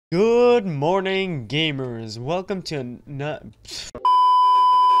Good morning, gamers. Welcome to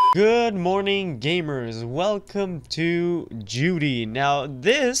Good morning, gamers. Welcome to Judy. Now,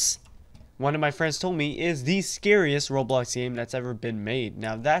 this, one of my friends told me, is the scariest Roblox game that's ever been made.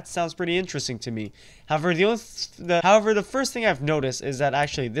 Now, that sounds pretty interesting to me. However, the first thing I've noticed is that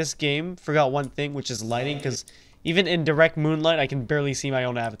actually this game forgot one thing, which is lighting, because even in direct moonlight, I can barely see my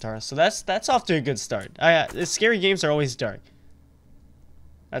own avatar. So that's off to a good start. Scary games are always dark.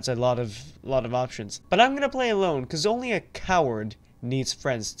 That's a lot of options. But I'm gonna play alone, because only a coward needs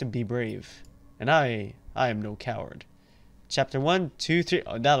friends to be brave. And I am no coward. Chapter 1, 2, 3.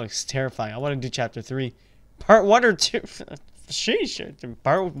 Oh, that looks terrifying. I want to do chapter 3. Part 1 or 2. Sheesh.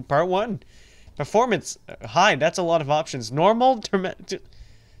 Part 1. Performance. High. That's a lot of options. Normal.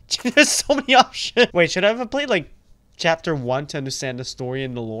 There's so many options. Wait, should I have played like chapter 1 to understand the story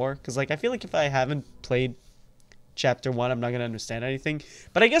and the lore? Because like I feel like if I haven't played chapter 1, I'm not gonna understand anything,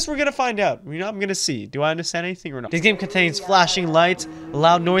 but I guess we're gonna find out. You know, I'm gonna see. Do I understand anything or not? This game contains flashing lights,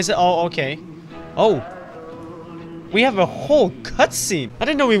 loud noises. Oh, okay. Oh, we have a whole cutscene. I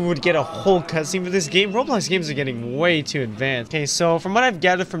didn't know we would get a whole cutscene for this game. Roblox games are getting way too advanced. Okay, so from what I've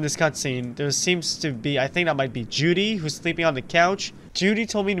gathered from this cutscene, there seems to be, I think that might be Judy, who's sleeping on the couch. Judy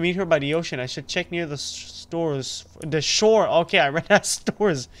told me to meet her by the ocean. I should check near the stores, the shore. Okay, I ran out of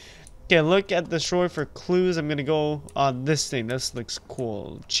stores. Okay, look at the shore for clues. I'm gonna go on this thing. This looks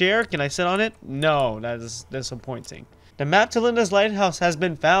cool. Chair, can I sit on it? No, that is disappointing. The map to Linda's lighthouse has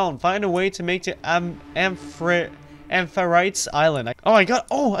been found. Find a way to make to Amphitrite's Island. I got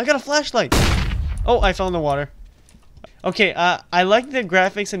a flashlight. Oh, I fell in the water. Okay, I like the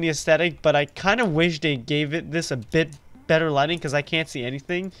graphics and the aesthetic, but I kind of wish they gave this a bit better lighting because I can't see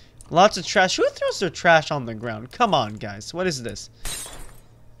anything. Lots of trash. Who throws their trash on the ground? Come on, guys. What is this?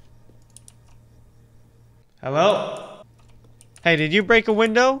 Hello? Hey, did you break a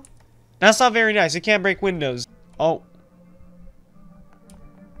window? That's not very nice. You can't break windows. Oh.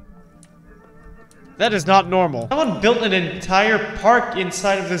 That is not normal. Someone built an entire park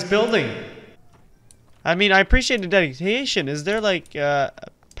inside of this building. I mean, I appreciate the dedication. Is there like a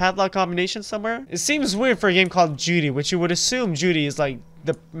padlock combination somewhere? It seems weird for a game called Judy, which you would assume Judy is like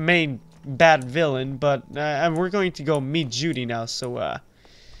the main bad villain, but we're going to go meet Judy now, so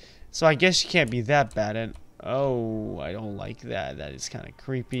I guess she can't be that bad. And oh, I don't like that. That is kind of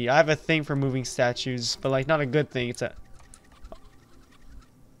creepy. I have a thing for moving statues, but like not a good thing. It's a...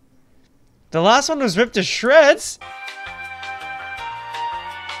 The last one was ripped to shreds.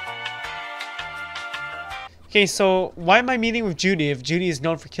 Okay, so why am I meeting with Judy if Judy is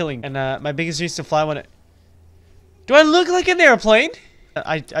known for killing? And my biggest reason to fly when it... Do I look like an airplane?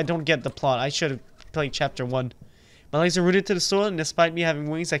 I don't get the plot. I should have played chapter 1. My legs are rooted to the soil, and despite me having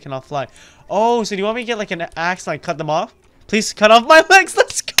wings, I cannot fly. Oh, so do you want me to get like an axe and like cut them off? Please cut off my legs.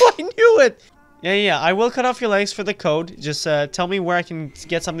 Let's go. I knew it. Yeah. I will cut off your legs for the code. Just tell me where I can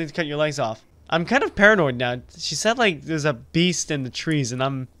get something to cut your legs off. I'm kind of paranoid now. She said like there's a beast in the trees, and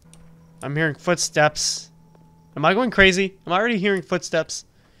I'm hearing footsteps. Am I going crazy? I'm already hearing footsteps.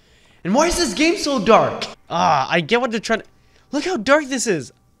 And why is this game so dark? I get what they're trying to... Look how dark this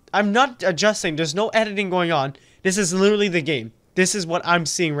is. I'm not adjusting. There's no editing going on. This is literally the game. This is what I'm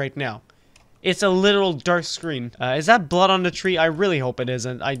seeing right now. It's a literal dark screen. Is that blood on the tree? I really hope it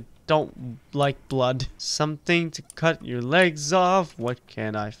isn't. I don't like blood. Something to cut your legs off. What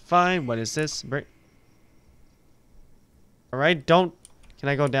can I find? What is this? Alright, don't... Can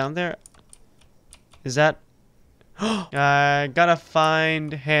I go down there? Is that... I gotta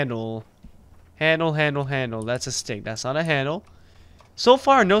find handle. Handle. That's a stick. That's not a handle. So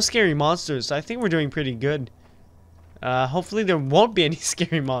far, no scary monsters. I think we're doing pretty good. Hopefully there won't be any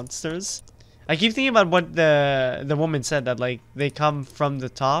scary monsters. I keep thinking about what the woman said, that like they come from the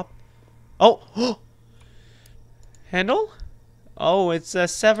top. Oh! Handle? Oh, it's a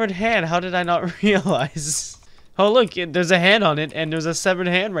severed hand. How did I not realize? Oh, look, there's a hand on it, and there's a severed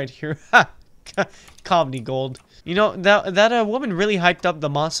hand right here. Ha! Comedy gold. You know, that woman really hyped up the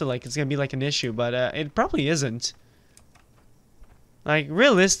monster like it's gonna be like an issue, but it probably isn't. Like,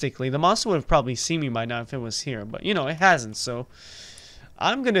 realistically, the monster would have probably seen me by now if it was here. But, you know, it hasn't, so...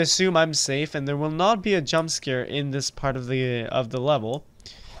 I'm gonna assume I'm safe, and there will not be a jump scare in this part of the level.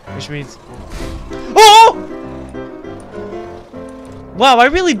 Which means... Oh! Wow, I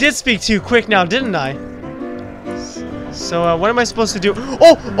really did speak too quick now, didn't I? So, what am I supposed to do?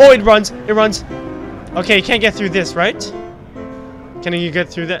 Oh, it runs! It runs! Okay, you can't get through this, right? Can you get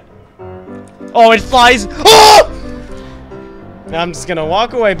through that? Oh, it flies! Oh! I'm just gonna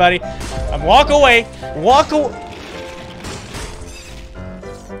walk away, buddy. Walk away. Walk away.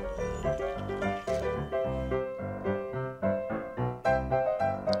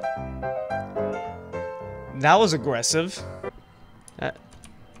 That was aggressive.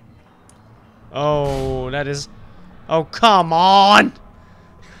 Oh, that is... Oh, come on!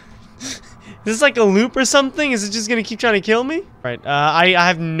 Is this like a loop or something? Is it just gonna keep trying to kill me? Right, I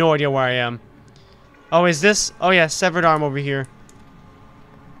have no idea where I am. Oh, is this... Oh, yeah, severed arm over here.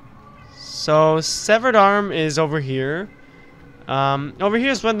 So, severed arm is over here. Over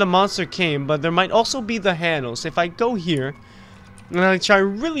here is when the monster came, but there might also be the handles. If I go here, and I try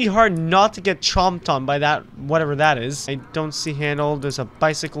really hard not to get chomped on by that, whatever that is. I don't see handle. There's a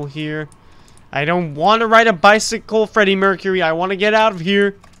bicycle here. I don't want to ride a bicycle, Freddie Mercury. I want to get out of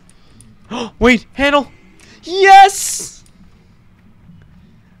here. Wait, handle. Yes!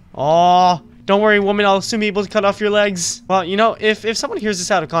 Oh, don't worry, woman. I'll soon be able to cut off your legs. Well, you know, if someone hears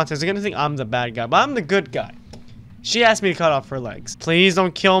this out of context, they're going to think I'm the bad guy, but I'm the good guy. She asked me to cut off her legs. Please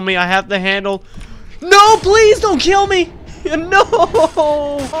don't kill me. I have the handle. No, please don't kill me. No.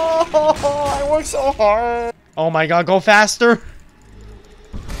 Oh, I worked so hard. Oh my god, go faster.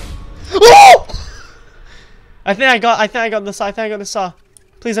 Oh! I think I got the saw.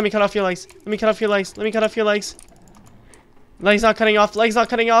 Please let me cut off your legs. Let me cut off your legs. Let me cut off your legs. Legs not cutting off. Legs not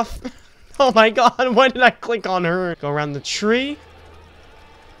cutting off. Oh my god, why did I click on her? Go around the tree.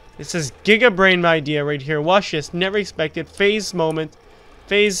 It says Giga Brain idea right here. Watch this. Never expected. Phase moment.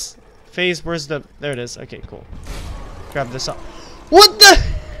 Phase. Where's the... There it is. Okay, cool. Grab this up. What the...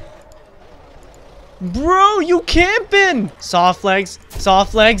 Bro, you camping! Soft legs.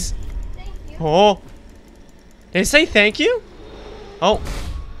 Soft legs. Thank you. Oh. Did it say thank you? Oh.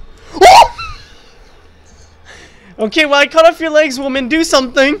 Oh! Okay, well, I cut off your legs, woman. Do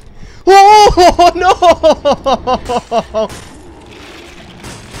something. Oh, no!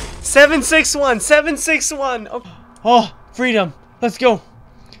 761. 761. Oh, freedom. Let's go.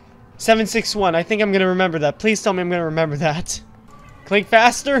 761. I think I'm gonna remember that. Please tell me I'm gonna remember that. Click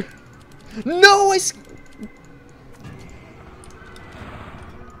faster. No,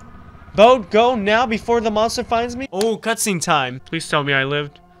 Boat, go now before the monster finds me. Oh, cutscene time. Please tell me I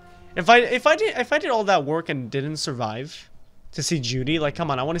lived. If I did all that work and didn't survive to see Judy, like,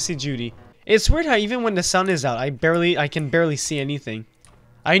 come on, I want to see Judy. It's weird how even when the sun is out, I can barely see anything.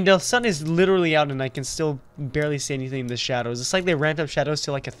 The sun is literally out and I can still barely see anything in the shadows. It's like they ramped up shadows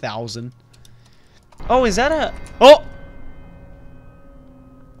to like 1,000. Oh, is that a... Oh!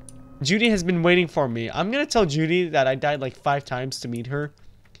 Judy has been waiting for me. I'm gonna tell Judy that I died like 5 times to meet her.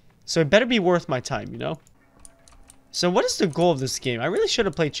 So it better be worth my time, you know? So what is the goal of this game? I really should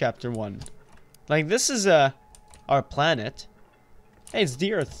have played Chapter 1. Like, this is our planet. Hey, it's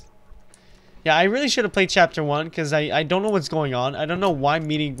the Earth. Yeah, I really should have played Chapter 1, because I don't know what's going on. I don't know why I'm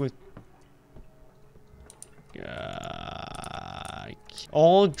meeting with...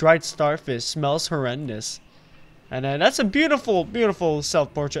 all dried starfish. Smells horrendous. And that's a beautiful, beautiful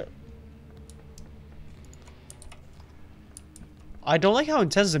self-portrait. I don't like how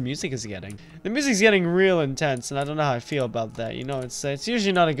intense the music is getting. The music's getting real intense, and I don't know how I feel about that. You know, it's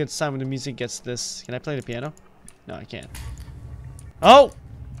usually not a good sign when the music gets this... Can I play the piano? No, I can't. Oh!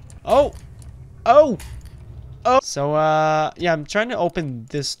 Oh! Oh! Oh! So, yeah, I'm trying to open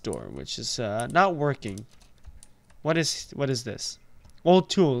this door, which is, not working. What is this? Old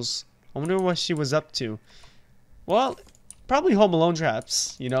tools. I wonder what she was up to. Well, probably Home Alone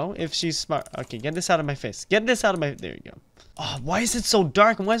traps, you know, if she's smart. Okay, get this out of my face. Get this out of my... There you go. Oh, why is it so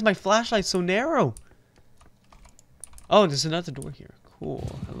dark? And why is my flashlight so narrow? Oh, there's another door here. Cool.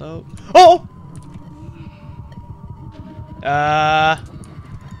 Hello? Oh!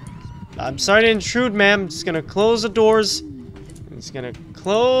 I'm sorry to intrude, ma'am. Just gonna close the doors. Just gonna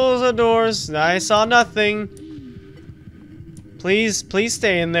close the doors. I saw nothing. Please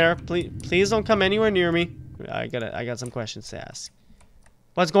stay in there. Please don't come anywhere near me. I got some questions to ask.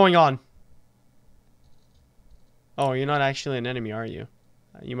 What's going on? Oh, you're not actually an enemy, are you?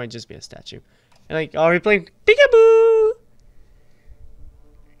 You might just be a statue. And like, are we playing peekaboo?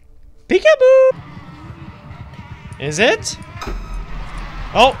 Peekaboo! Is it?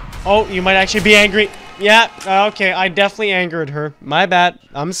 Oh, you might actually be angry. Yeah, okay, I definitely angered her. My bad.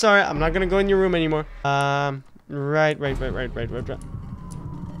 I'm sorry. I'm not gonna go in your room anymore. Right.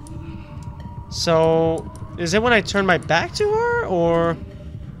 So, is it when I turn my back to her, or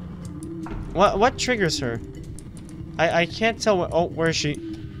what triggers her? I can't tell what... Oh, where is she?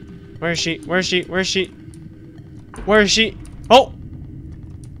 Where is she? Oh!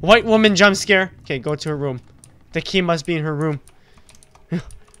 White woman jump scare. Okay, go to her room. The key must be in her room.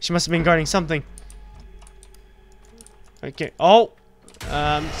 She must have been guarding something. Okay. Oh!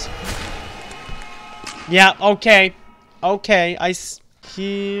 Yeah, okay. Okay,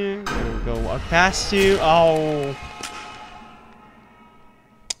 here. Gonna go walk past you. Oh.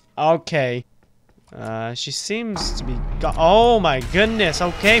 Okay. She seems to be oh my goodness.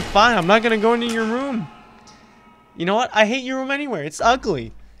 Okay, fine. I'm not gonna go into your room. You know what? I hate your room anyway. It's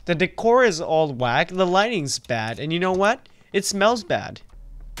ugly. The decor is all whack. The lighting's bad. And you know what? It smells bad.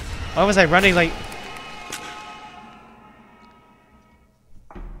 Why was I running like...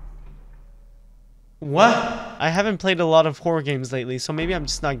 What? I haven't played a lot of horror games lately, so maybe I'm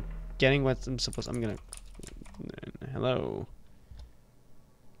just not getting what I'm supposed... I'm gonna... Hello.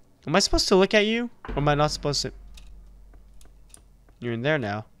 Am I supposed to look at you? Or am I not supposed to? You're in there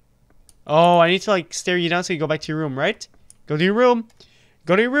now. Oh, I need to like stare you down so you go back to your room, right? Go to your room.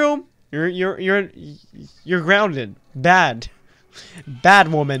 Go to your room. You're grounded. Bad.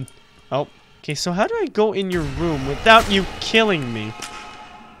 Bad woman. Oh. Okay, so how do I go in your room without you killing me?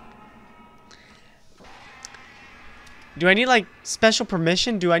 Do I need like special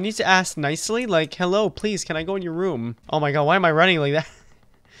permission? Do I need to ask nicely? Like, hello, please, can I go in your room? Oh my god, why am I running like that?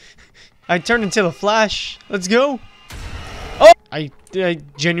 I turned into the Flash. Let's go. Oh! I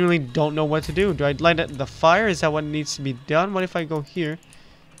genuinely don't know what to do. Do I light the fire? Is that what needs to be done? What if I go here?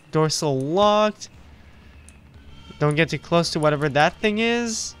 Door's still locked. Don't get too close to whatever that thing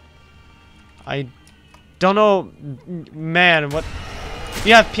is. I don't know. Man, what?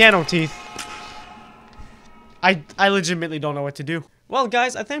 You have piano teeth. I legitimately don't know what to do. Well,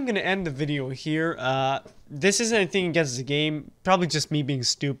 guys, I think I'm going to end the video here. This isn't anything against the game. Probably just me being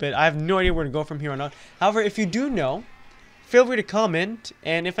stupid. I have no idea where to go from here on out. However, if you do know, feel free to comment.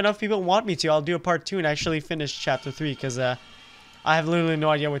 And if enough people want me to, I'll do a part 2 and actually finish chapter 3. Because I have literally no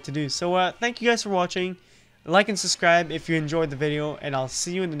idea what to do. So, thank you guys for watching. Like and subscribe if you enjoyed the video. And I'll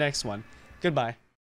see you in the next one. Goodbye.